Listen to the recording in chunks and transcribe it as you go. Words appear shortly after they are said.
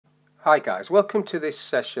Hi guys, welcome to this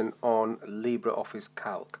session on LibreOffice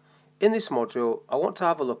Calc. In this module I want to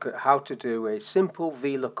have a look at how to do a simple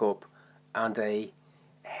Vlookup and a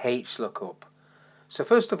Hlookup. So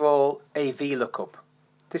first of all, a Vlookup.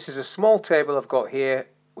 This is a small table I've got here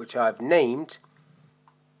which I've named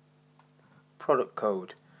product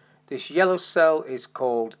code. This yellow cell is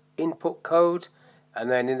called input code, and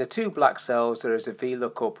then in the two black cells there is a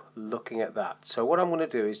Vlookup looking at that. So what I'm going to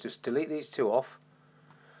do is just delete these two off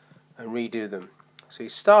and redo them. So you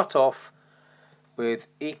start off with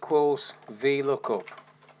equals Vlookup,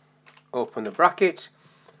 open the bracket,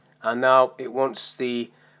 and now it wants the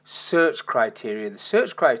search criteria. The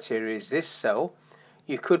search criteria is this cell.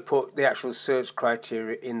 You could put the actual search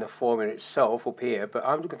criteria in the formula itself up here, but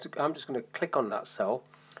I'm just going to click on that cell.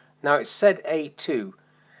 Now it's said A2.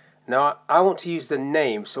 Now I want to use the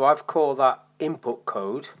name, so I've called that input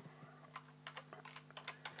code.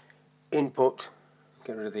 Input,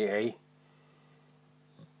 get rid of the A.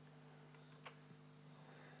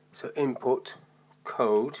 So input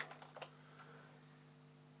code,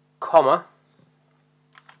 comma.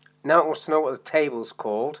 Now it wants to know what the table's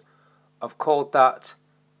called. I've called that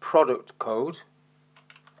product code,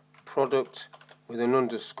 product with an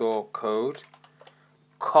underscore code,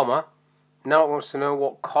 comma. Now it wants to know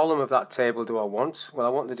what column of that table do I want. Well, I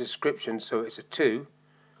want the description, so it's a 2,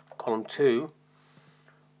 column 2,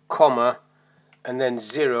 comma, and then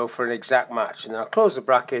 0 for an exact match. And then I'll close the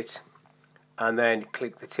bracket and then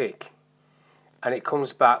click the tick. And it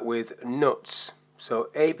comes back with nuts. So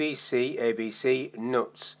ABC, ABC,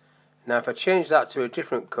 nuts. Now if I change that to a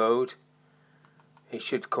different code, it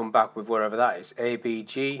should come back with whatever that is.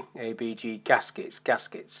 ABG, ABG, gaskets,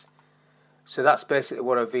 gaskets. So that's basically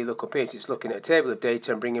what a Vlookup is. It's looking at a table of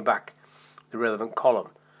data and bringing back the relevant column.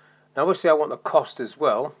 Now obviously I want the cost as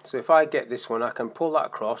well. So if I get this one, I can pull that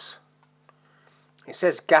across. It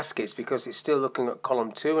says gaskets because it's still looking at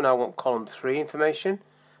column 2 and I want column 3 information.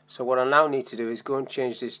 So what I now need to do is go and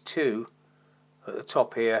change this 2 at the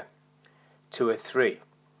top here to a 3.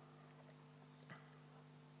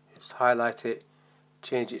 Just highlight it,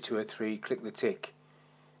 change it to a 3, click the tick,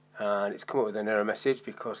 and it's come up with an error message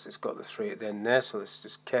because it's got the 3 at the end there. So let's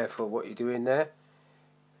just careful what you're doing there.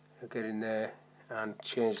 Get in there and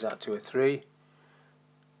change that to a 3,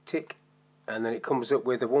 tick, and then it comes up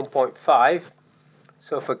with a 1.5.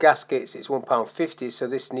 So for gaskets it's £1.50, so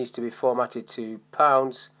this needs to be formatted to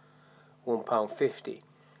pounds, £1.50.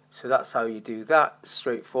 So that's how you do that,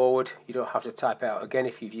 straightforward. You don't have to type it out again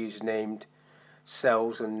if you've used named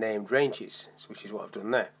cells and named ranges, which is what I've done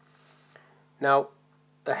there. Now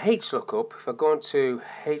a Hlookup, if I go into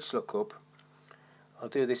Hlookup, I'll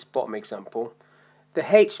do this bottom example. The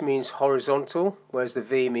H means horizontal, whereas the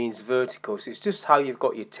V means vertical. So it's just how you've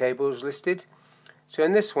got your tables listed. So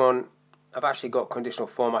in this one, I've actually got conditional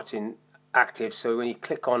formatting active, so when you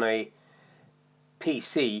click on a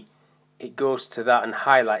PC, it goes to that and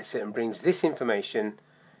highlights it and brings this information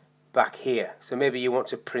back here. So maybe you want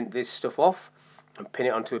to print this stuff off and pin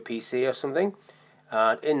it onto a PC or something.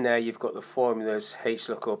 And in there you've got the formulas,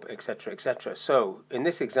 Hlookup, etc., etc. So in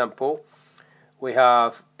this example, we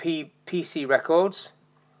have PC records.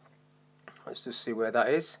 Let's just see where that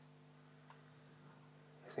is.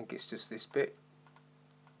 I think it's just this bit.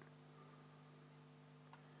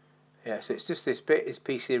 Yeah, so it's just this bit is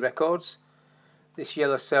PC records. This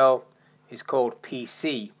yellow cell is called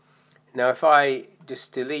PC. Now if I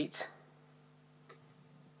just delete,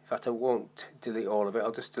 in fact I won't delete all of it,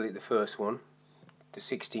 I'll just delete the first one, the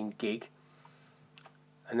 16 gig,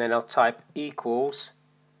 and then I'll type equals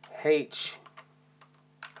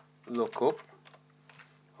Hlookup,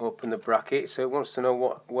 open the bracket. So it wants to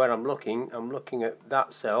know where I'm looking. I'm looking at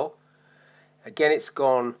that cell. Again, it's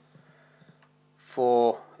gone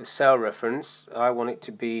for the cell reference. I want it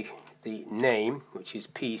to be the name, which is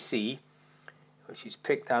PC, which is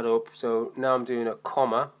picked that up. So now I'm doing a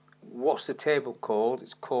comma. What's the table called?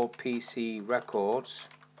 It's called PC records,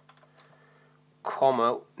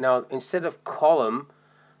 comma. Now instead of column,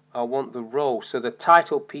 I want the row. So the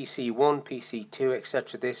title PC1, PC2,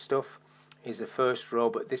 etc. This stuff is the first row,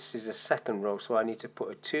 but this is the second row. So I need to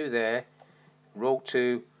put a 2 there, row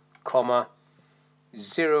 2, comma,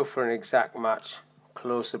 0 for an exact match,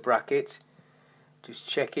 close the bracket, just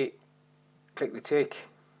check it, click the tick,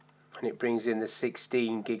 and it brings in the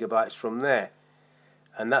 16 gigabytes from there.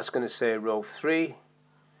 And that's going to say row 3,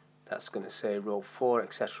 that's going to say row 4,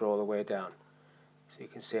 etc. all the way down. So you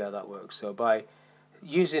can see how that works. So by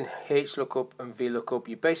using Hlookup and Vlookup,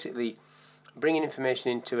 you're basically bringing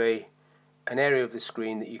information into an area of the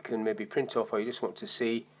screen that you can maybe print off or you just want to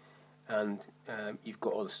see, and you've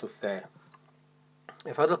got all the stuff there.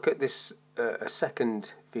 If I look at this a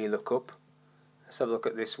second VLOOKUP. Let's have a look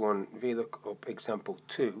at this one, VLOOKUP example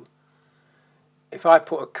 2. If I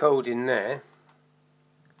put a code in there,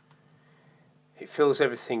 it fills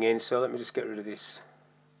everything in. So let me just get rid of this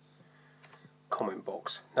comment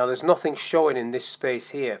box. Now there's nothing showing in this space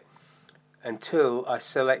here until I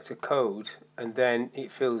select a code, and then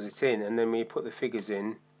it fills it in, and then when you put the figures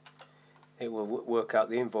in, it will work out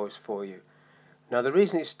the invoice for you. Now the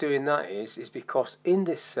reason it's doing that is because in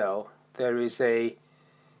this cell there is a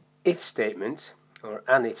if statement, or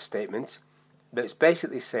an if statement, but it's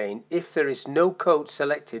basically saying if there is no code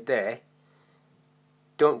selected there,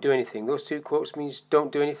 don't do anything. Those two quotes means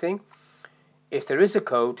don't do anything. If there is a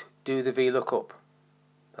code, do the VLOOKUP.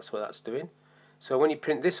 That's what that's doing. So when you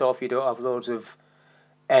print this off, you don't have loads of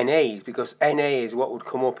NAs, because NA is what would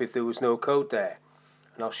come up if there was no code there.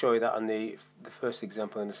 And I'll show you that on the first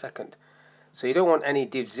example in a second. So you don't want any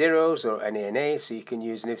div zeros or any NA, so you can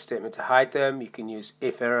use an if statement to hide them. You can use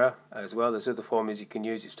if error as well. There's other formulas you can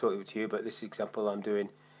use, it's totally up to you, but this example I'm doing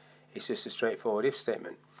is just a straightforward if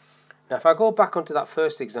statement. Now if I go back onto that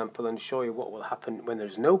first example and show you what will happen when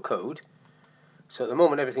there's no code, so at the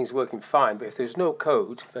moment everything's working fine, but if there's no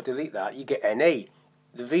code, if I delete that, you get NA.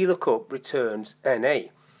 The VLOOKUP returns NA.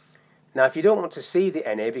 Now if you don't want to see the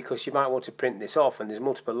NA because you might want to print this off and there's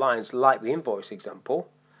multiple lines like the invoice example,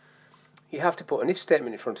 you have to put an if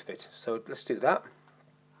statement in front of it. So let's do that.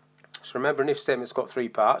 So remember, an if statement's got three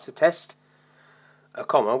parts: a test, a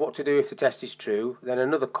comma, what to do if the test is true, then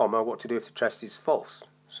another comma, what to do if the test is false.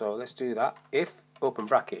 So let's do that. If, open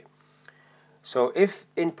bracket. So if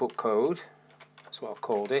input code, that's what I've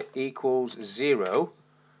called it, equals 0,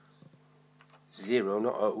 0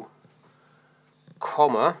 not O,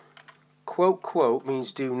 comma, quote quote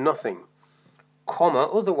means do nothing, comma,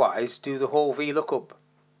 otherwise do the whole VLOOKUP.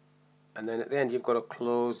 And then at the end you've got to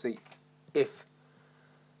close the if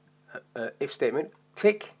statement.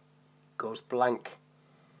 Tick goes blank.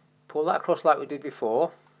 Pull that across like we did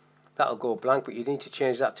before. That'll go blank, but you need to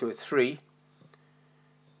change that to a 3.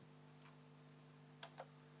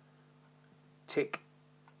 Tick.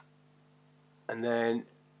 And then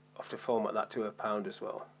I have to format that to a pound as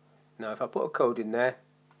well. Now if I put a code in there,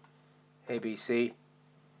 ABC,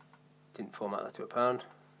 didn't format that to a pound,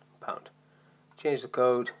 pound. Change the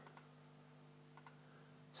code.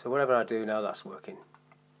 So whatever I do now, that's working.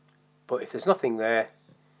 But if there's nothing there,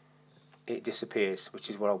 it disappears, which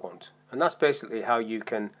is what I want. And that's basically how you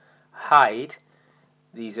can hide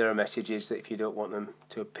these error messages that if you don't want them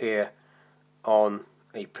to appear on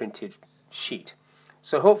a printed sheet.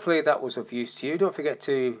 So hopefully that was of use to you. Don't forget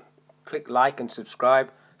to click like and subscribe.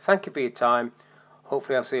 Thank you for your time.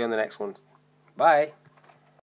 Hopefully I'll see you on the next one. Bye.